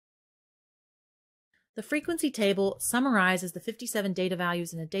The frequency table summarizes the 57 data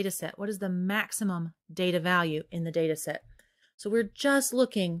values in a data set. What is the maximum data value in the data set? So we're just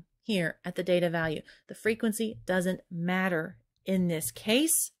looking here at the data value. The frequency doesn't matter in this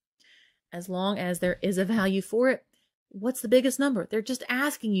case, as long as there is a value for it. What's the biggest number? They're just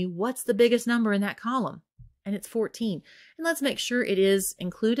asking you what's the biggest number in that column, and it's 14. And let's make sure it is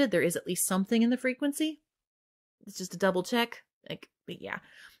included. There is at least something in the frequency. It's just a double check. But yeah,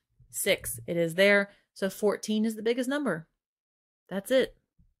 6, it is there. So 14 is the biggest number. That's it.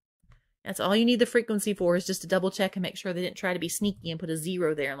 That's all you need the frequency for, is just to double check and make sure they didn't try to be sneaky and put a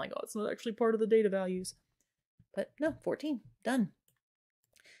 0 there and like, oh, it's not actually part of the data values. But no, 14, done.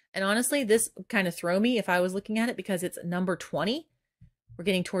 And honestly, this would kind of throw me if I was looking at it, because it's number 20. We're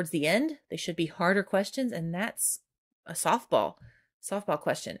getting towards the end. They should be harder questions, and that's a softball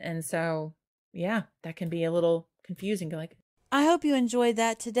question. And so, yeah, that can be a little confusing. Like, I hope you enjoyed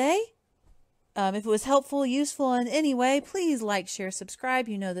that today. If it was helpful, useful in any way, please like, share, subscribe.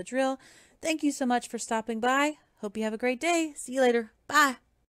 You know the drill. Thank you so much for stopping by. Hope you have a great day. See you later. Bye.